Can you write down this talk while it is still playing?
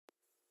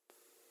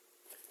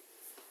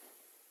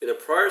In a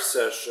prior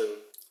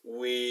session,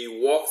 we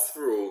walked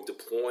through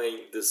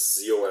deploying this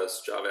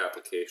zOS Java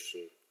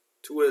application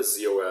to a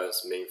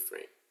zOS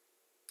mainframe.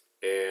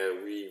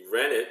 And we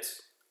ran it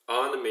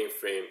on the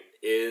mainframe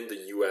in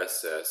the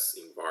USS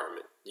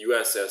environment.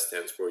 USS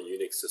stands for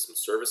Unix System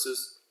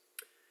Services,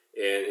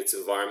 and its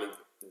environment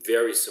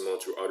very similar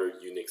to other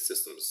Unix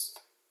systems.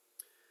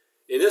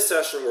 In this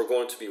session, we're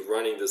going to be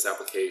running this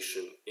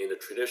application in a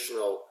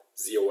traditional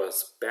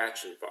zOS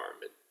batch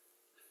environment.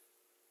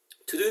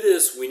 To do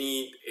this, we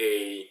need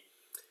a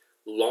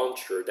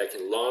launcher that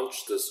can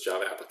launch this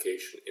Java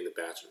application in the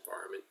batch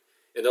environment.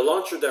 And the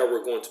launcher that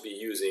we're going to be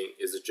using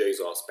is the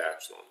JZOS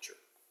batch launcher.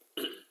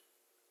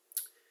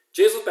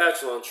 JZOS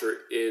batch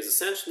launcher is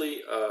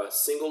essentially a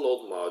single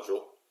load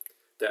module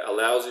that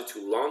allows you to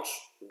launch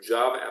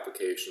Java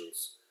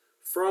applications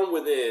from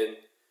within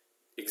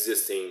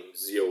existing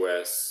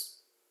zOS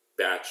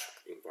batch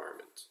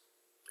environment.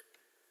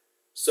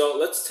 So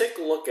let's take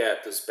a look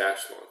at this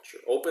batch launcher.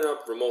 Open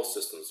up Remote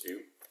Systems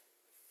View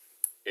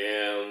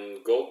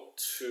and go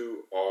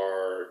to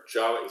our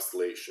Java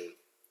installation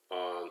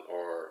on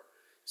our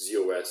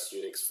zOS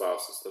Unix file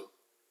system.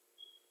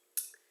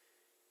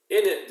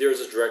 In it, there's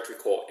a directory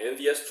called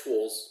NVS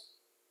Tools,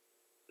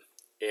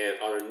 and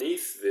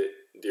underneath it,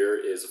 there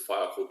is a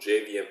file called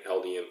JVM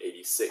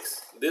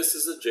LDM86. This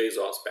is a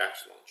JZOS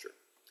batch launcher.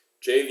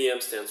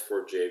 JVM stands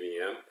for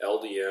JVM,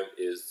 LDM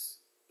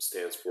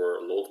stands for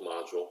load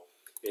module,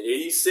 and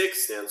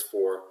 86 stands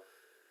for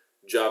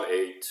Java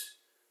 8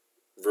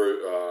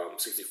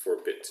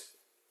 64-bit.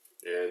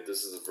 And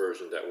this is the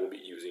version that we'll be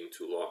using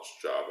to launch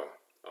Java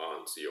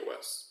on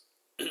zOS.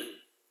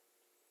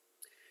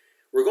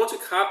 We're going to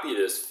copy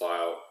this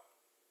file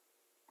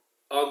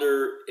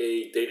under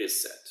a data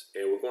set,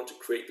 and we're going to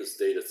create this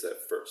data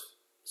set first.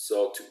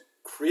 So to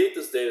create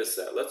this data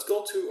set, let's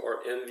go to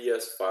our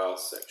NVS file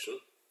section.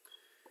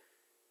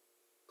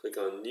 Click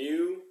on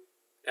New,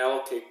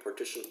 Allocate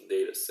Partition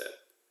Data Set.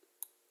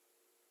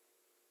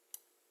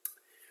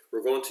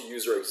 We're going to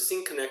use our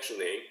existing connection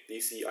name,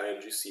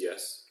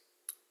 DCIMGCS,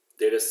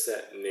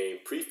 dataset name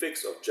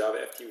prefix of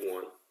Java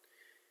FT1,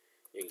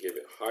 and give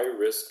it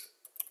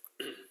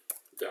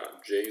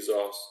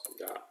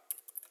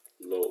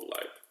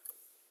highrisk.jzos.loadlib.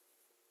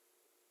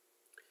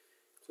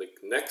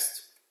 Click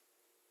Next,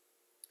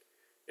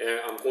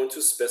 and I'm going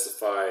to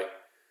specify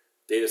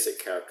dataset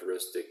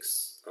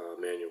characteristics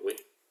manually.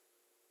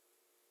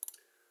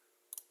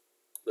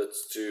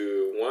 Let's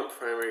do 1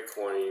 primary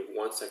quantity,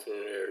 1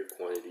 secondary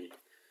quantity,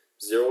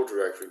 0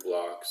 directory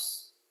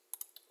blocks,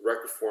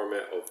 record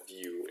format of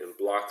view, and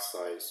block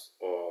size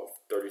of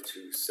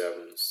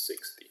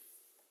 32,760.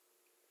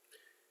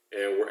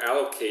 And we're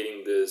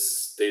allocating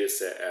this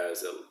dataset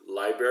as a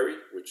library,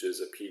 which is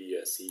a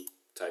PDSE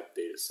type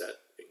dataset,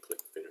 and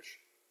click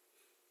Finish.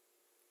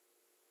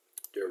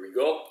 There we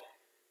go.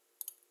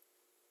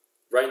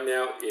 Right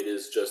now, it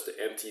is just an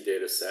empty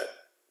dataset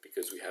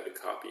because we haven't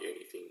copied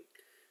anything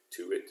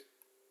to it.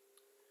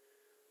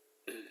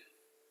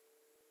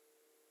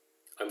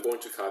 I'm going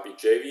to copy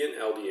JVM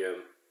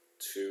LDM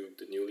to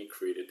the newly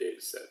created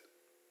dataset.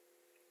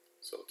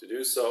 So to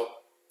do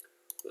so,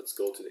 let's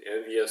go to the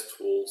NVS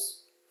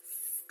Tools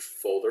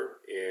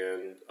folder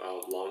and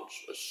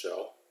launch a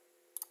shell.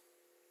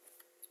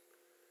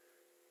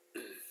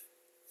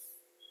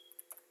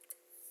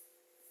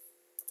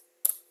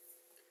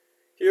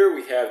 Here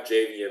we have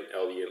JVM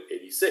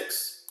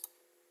LDM86.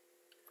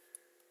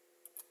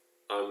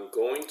 I'm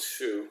going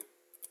to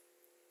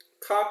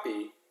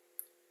copy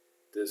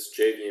this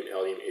JVM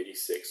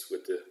LDM86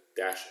 with the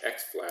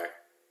 -X flag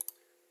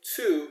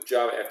to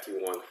Java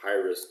FT1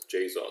 high-risk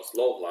JZOS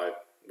loadlib,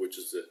 which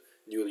is the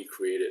newly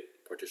created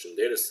partition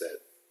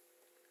dataset,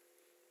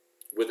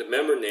 with the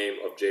member name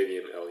of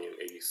JVM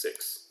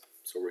LDM86.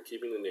 So we're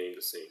keeping the name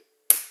the same.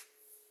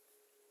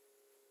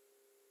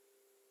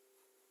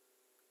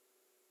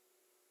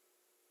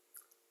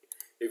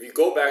 If you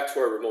go back to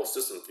our remote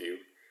system view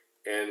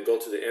and go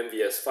to the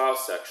NVS file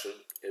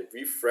section and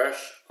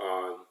refresh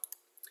on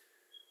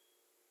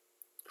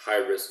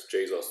high-risk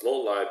JZOS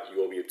loadlib, you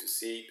will be able to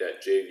see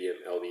that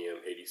JVM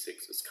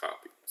LDM86 is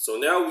copied. So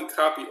now we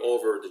copy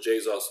over the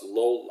JZOS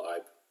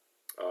loadlib,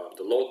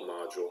 the load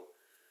module,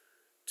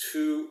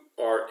 to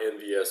our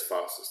NVS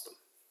file system.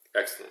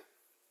 Excellent.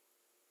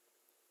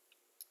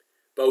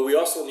 But we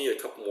also need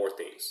a couple more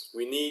things.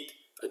 We need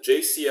a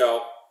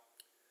JCL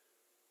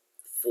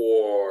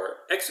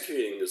for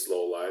executing this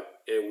loadlib,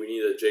 and we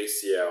need a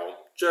JCL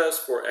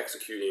just for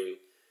executing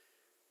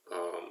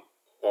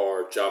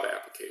our Java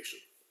application.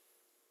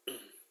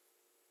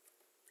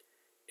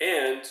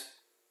 And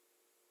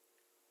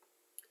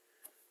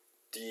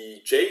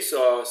the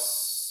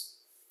JZOS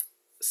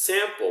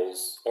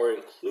samples are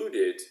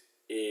included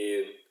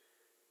in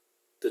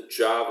the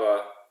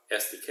Java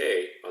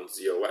SDK on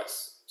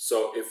zOS.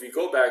 So if we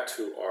go back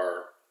to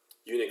our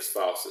Unix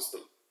file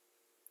system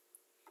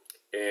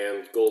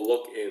and go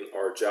look in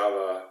our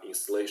Java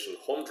installation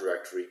home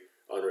directory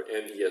under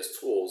NVS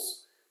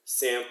Tools,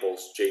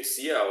 Samples,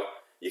 JCL,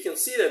 you can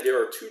see that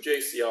there are two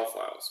JCL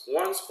files.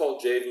 One's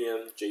called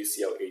JVM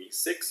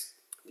JCL86,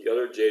 the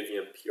other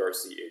JVM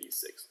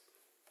PRC86.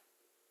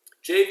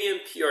 JVM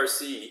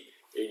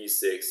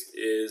PRC86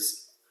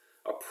 is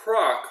a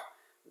proc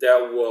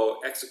that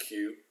will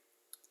execute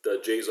the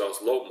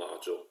JZOS load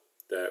module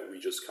that we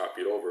just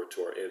copied over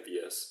to our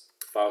NVS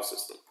file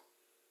system.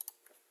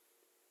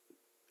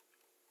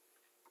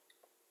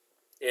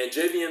 And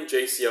JVM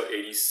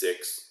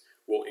JCL86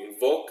 will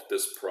invoke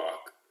this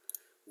proc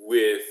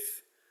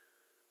with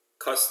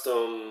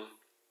custom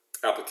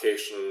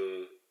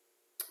application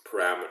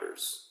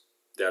parameters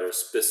that are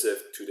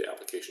specific to the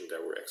application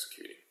that we're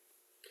executing.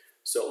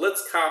 So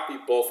let's copy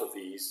both of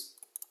these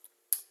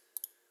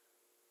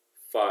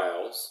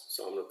files.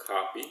 So I'm going to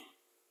copy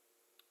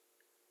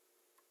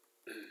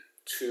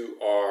to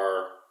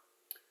our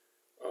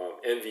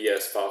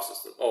NVS file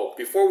system. Oh,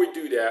 before we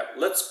do that,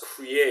 let's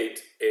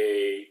create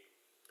a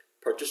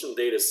partition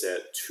data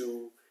set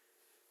to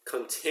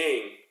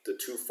contain the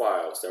two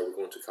files that we're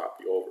going to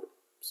copy over.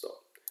 So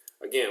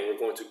again, we're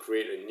going to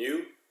create a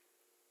new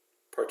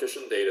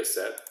partition data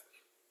set.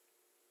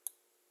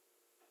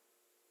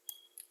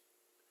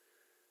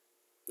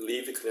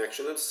 Leave the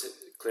connection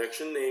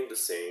name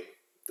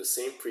the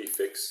same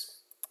prefix.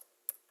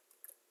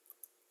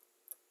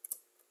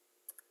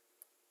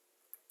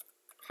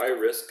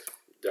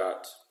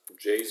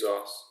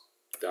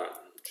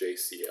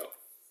 highrisk.jzos.jcl.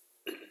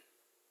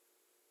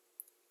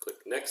 Click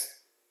next,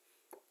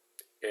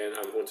 and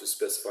I'm going to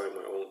specify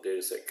my own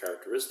dataset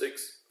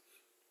characteristics.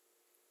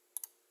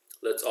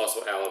 Let's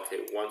also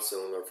allocate one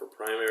cylinder for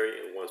primary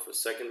and one for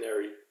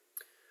secondary.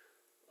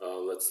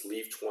 Let's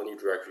leave 20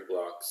 directory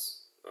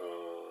blocks.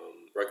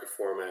 Record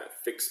format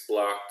fixed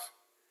blocked.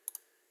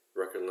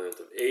 Record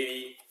length of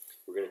 80.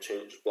 We're going to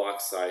change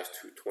block size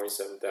to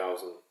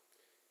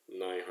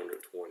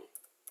 27,920.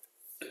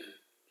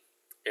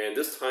 And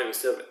this time,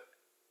 instead of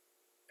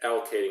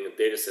allocating a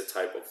dataset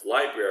type of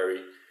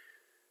library,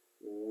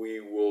 we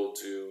will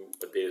do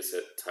a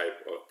dataset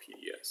type of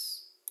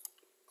PDS.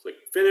 Click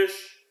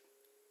finish,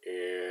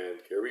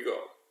 and here we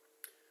go.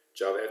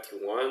 Java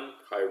FT1,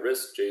 high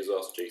risk,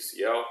 JZOS,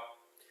 JCL.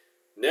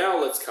 Now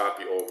let's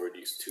copy over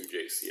these two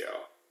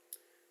JCL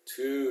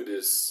to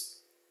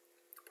this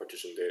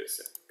partition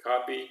dataset.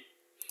 Copy,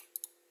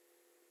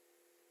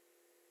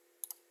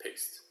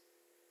 paste.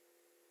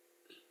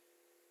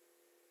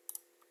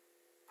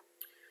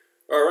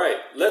 All right,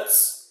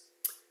 let's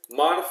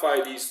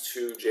modify these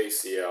two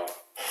JCL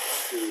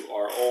to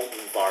our own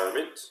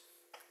environment,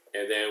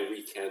 and then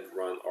we can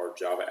run our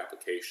Java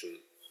application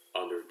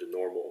under the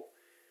normal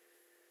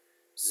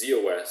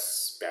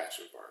zOS batch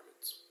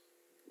environment.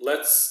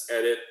 Let's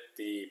edit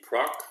the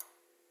proc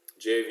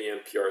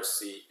JVM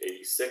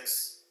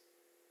PRC86.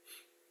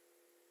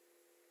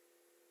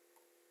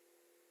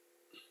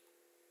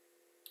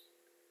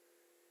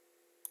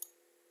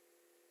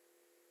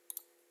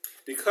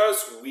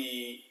 Because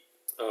we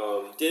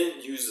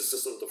didn't use the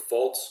system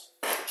default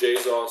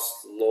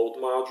JZOS load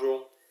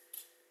module,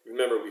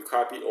 remember we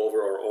copied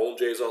over our own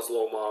JZOS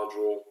load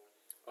module.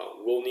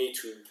 We'll need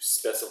to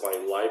specify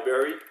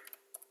library,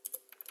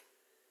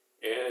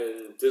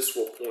 and this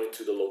will point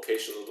to the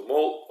location of the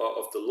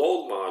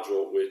load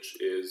module, which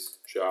is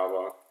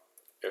Java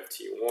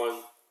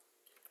FT1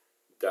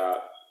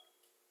 dot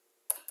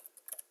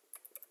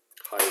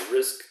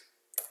highrisk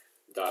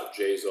dot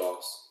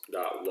JZOS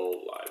dot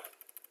load lib.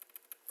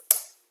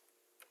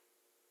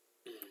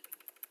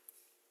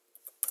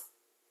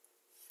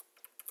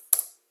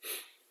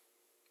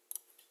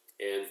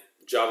 And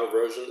Java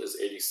version is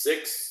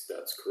 86,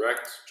 that's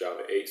correct.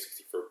 Java 8,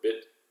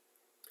 64-bit.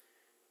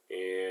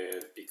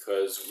 And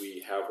because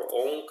we have our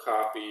own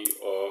copy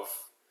of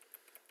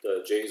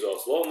the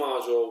JZOS load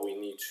module, we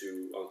need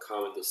to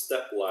uncomment the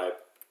step lib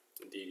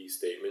DD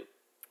statement.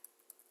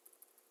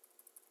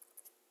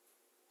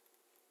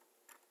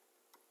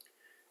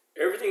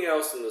 Everything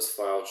else in this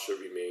file should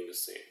remain the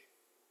same.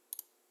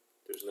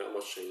 There's not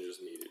much changes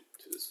needed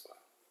to this file.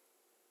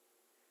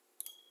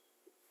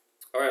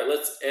 All right,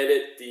 let's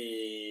edit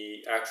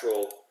the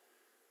actual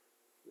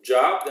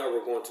job that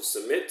we're going to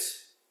submit,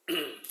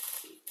 the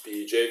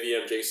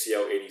JVM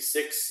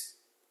JCL86.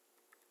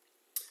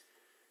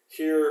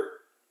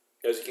 Here,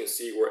 as you can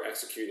see, we're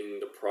executing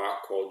the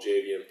proc called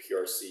JVM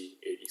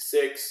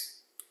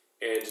PRC86,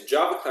 and the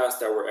Java class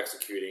that we're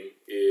executing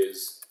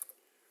is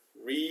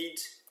read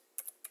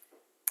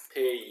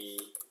payee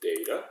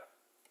data,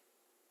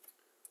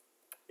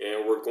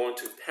 and we're going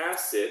to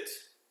pass it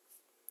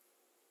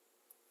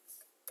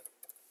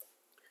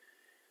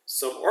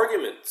some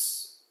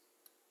arguments,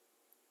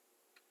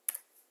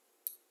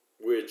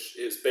 which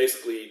is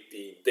basically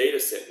the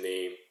dataset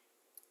name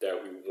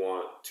that we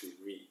want to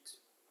read.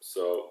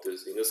 So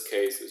this, in this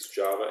case, is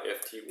Java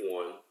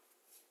FT1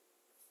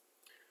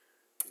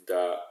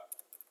 dot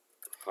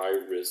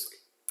highrisk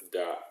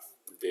dot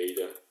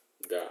data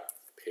dot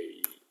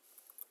payee.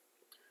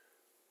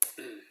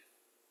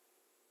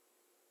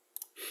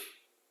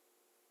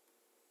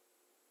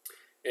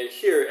 And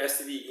here,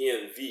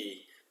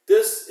 stdenv,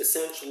 this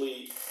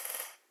essentially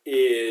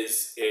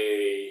is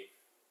a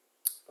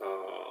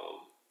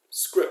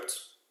script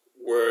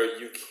where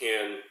you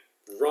can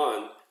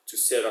run to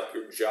set up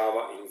your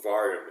Java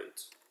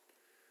environment.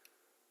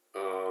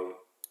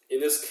 In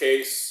this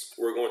case,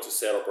 we're going to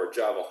set up our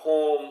Java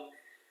home,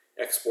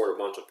 export a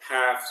bunch of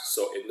paths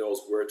so it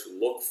knows where to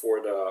look for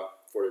the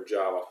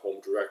Java home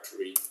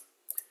directory.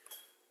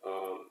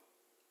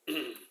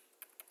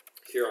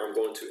 Here I'm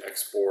going to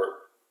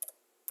export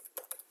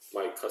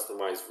my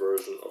customized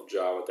version of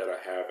Java that I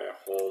have at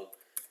home,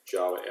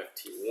 Java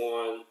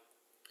ft1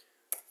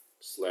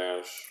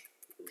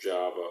 /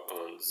 Java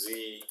on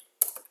Z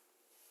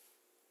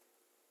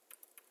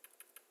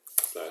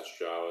 /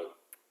 Java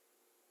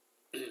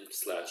 /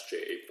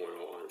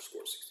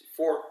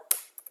 J8.0_64.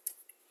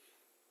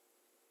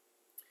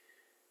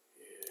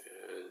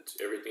 And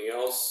everything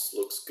else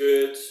looks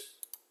good.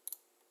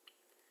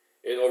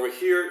 And over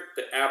here,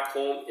 the app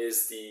home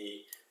is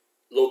the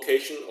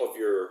location of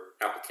your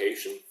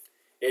application.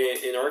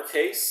 And in our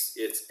case,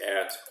 it's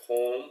at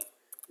home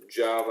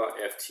Java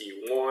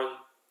ft1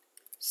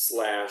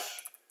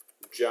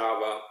 /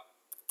 Java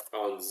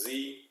on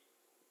Z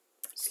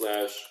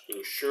 /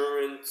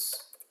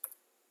 insurance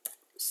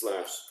 /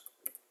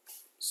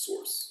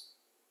 source.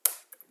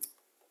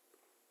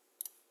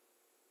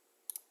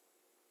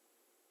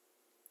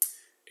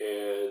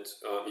 And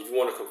if you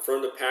want to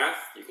confirm the path,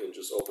 you can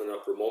just open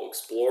up Remote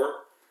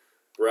Explorer,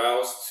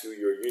 browse to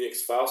your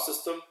Unix file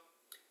system,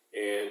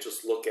 and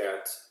just look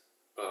at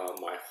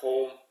my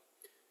home,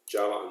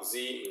 Java on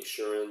Z,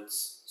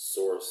 insurance,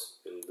 source,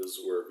 and this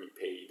is where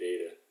repay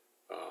data,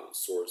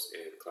 source,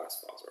 and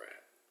class files are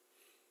at.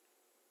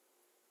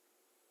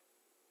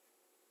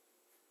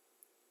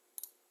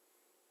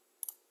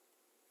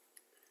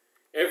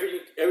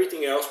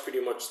 Everything else pretty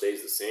much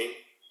stays the same.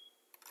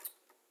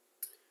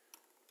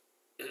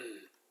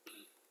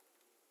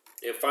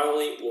 And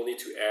finally, we'll need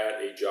to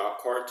add a job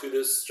card to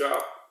this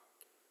job.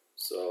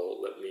 So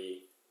let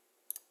me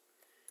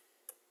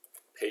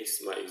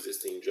paste my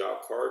existing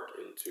job card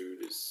into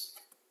this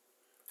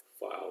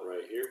file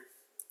right here.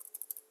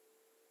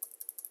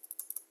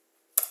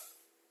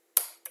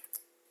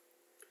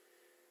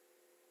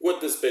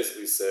 What this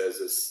basically says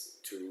is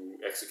to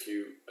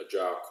execute a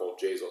job called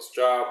JZOS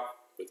job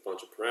with a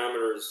bunch of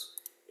parameters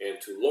and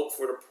to look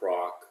for the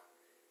proc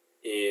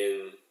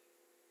in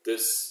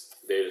this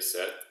data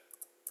set,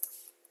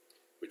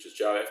 which is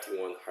Java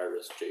ft1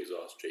 high-risk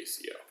JZOS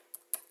JCL.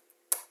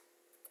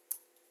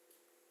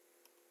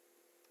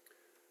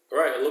 All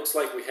right, it looks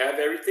like we have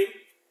everything.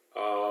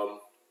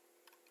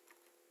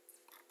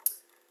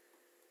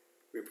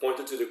 We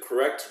pointed to the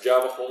correct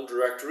Java home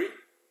directory.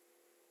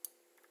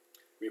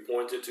 We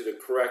pointed to the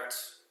correct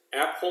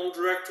app home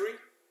directory.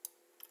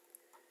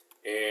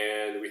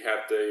 And we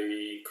have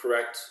the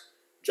correct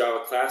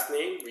Java class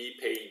name,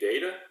 repay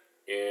data,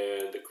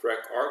 and the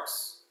correct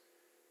args,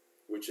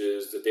 which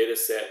is the data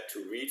set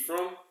to read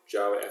from,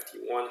 Java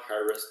ft1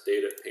 high-risk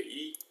data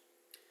payee.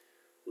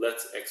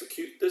 Let's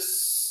execute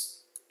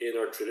this in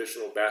our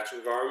traditional batch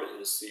environment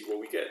and see what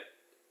we get.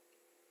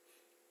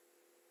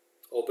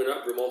 Open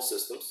up Remote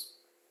Systems.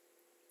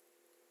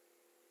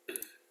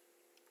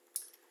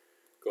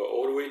 Go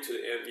all the way to the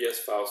MVS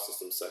file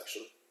system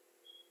section.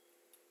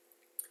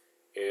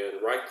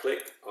 And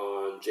right-click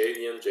on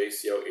JVM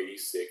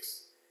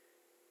JCL86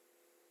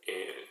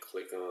 and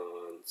click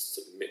on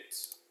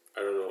Submit.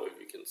 I don't know if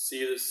you can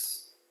see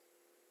this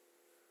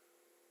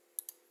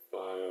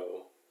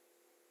file.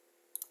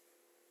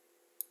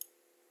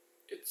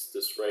 It's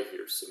this right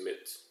here,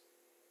 Submit.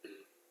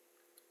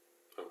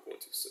 I'm going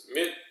to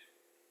submit,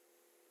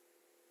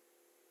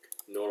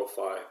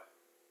 notify,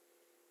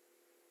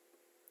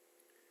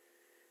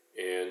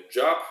 and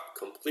job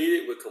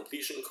completed with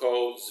completion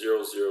code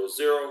 000.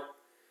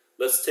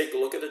 Let's take a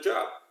look at the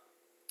job.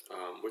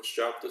 Which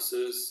job this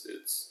is?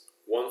 It's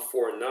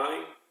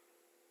 149.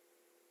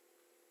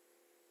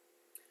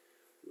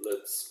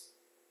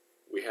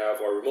 We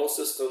have our remote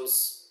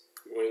systems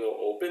window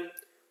open.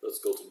 Let's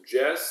go to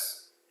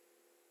JZOS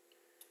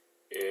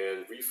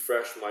and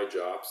refresh my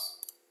jobs.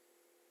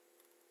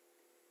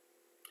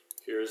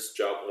 Here's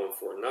job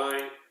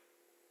 149.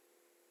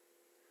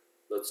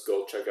 Let's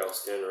go check out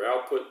standard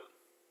output.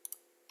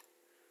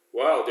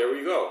 Wow, there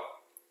we go.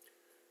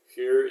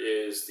 Here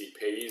is the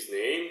payee's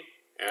name,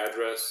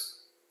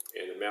 address,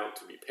 and amount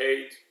to be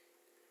paid.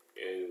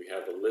 And we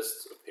have a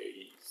list of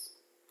payees.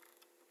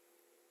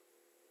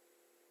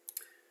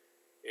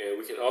 And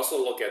we can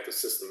also look at the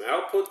system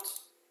output.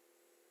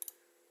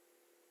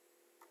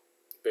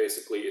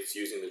 Basically, it's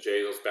using the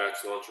JZOS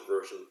batch launcher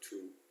version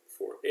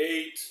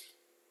 2.4.8.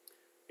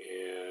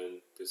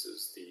 And this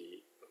is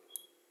the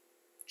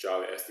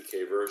Java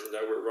SDK version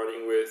that we're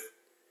running with.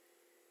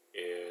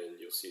 And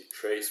you'll see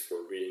trace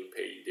for reading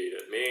payee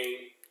data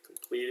main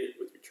completed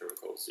with return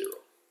code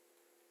 0.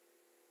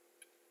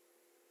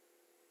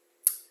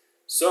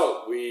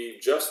 So we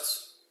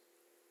just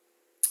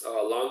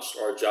launched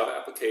our Java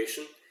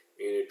application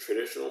in a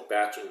traditional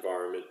batch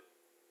environment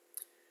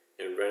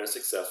and ran it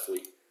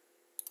successfully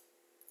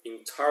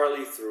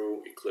entirely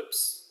through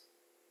Eclipse.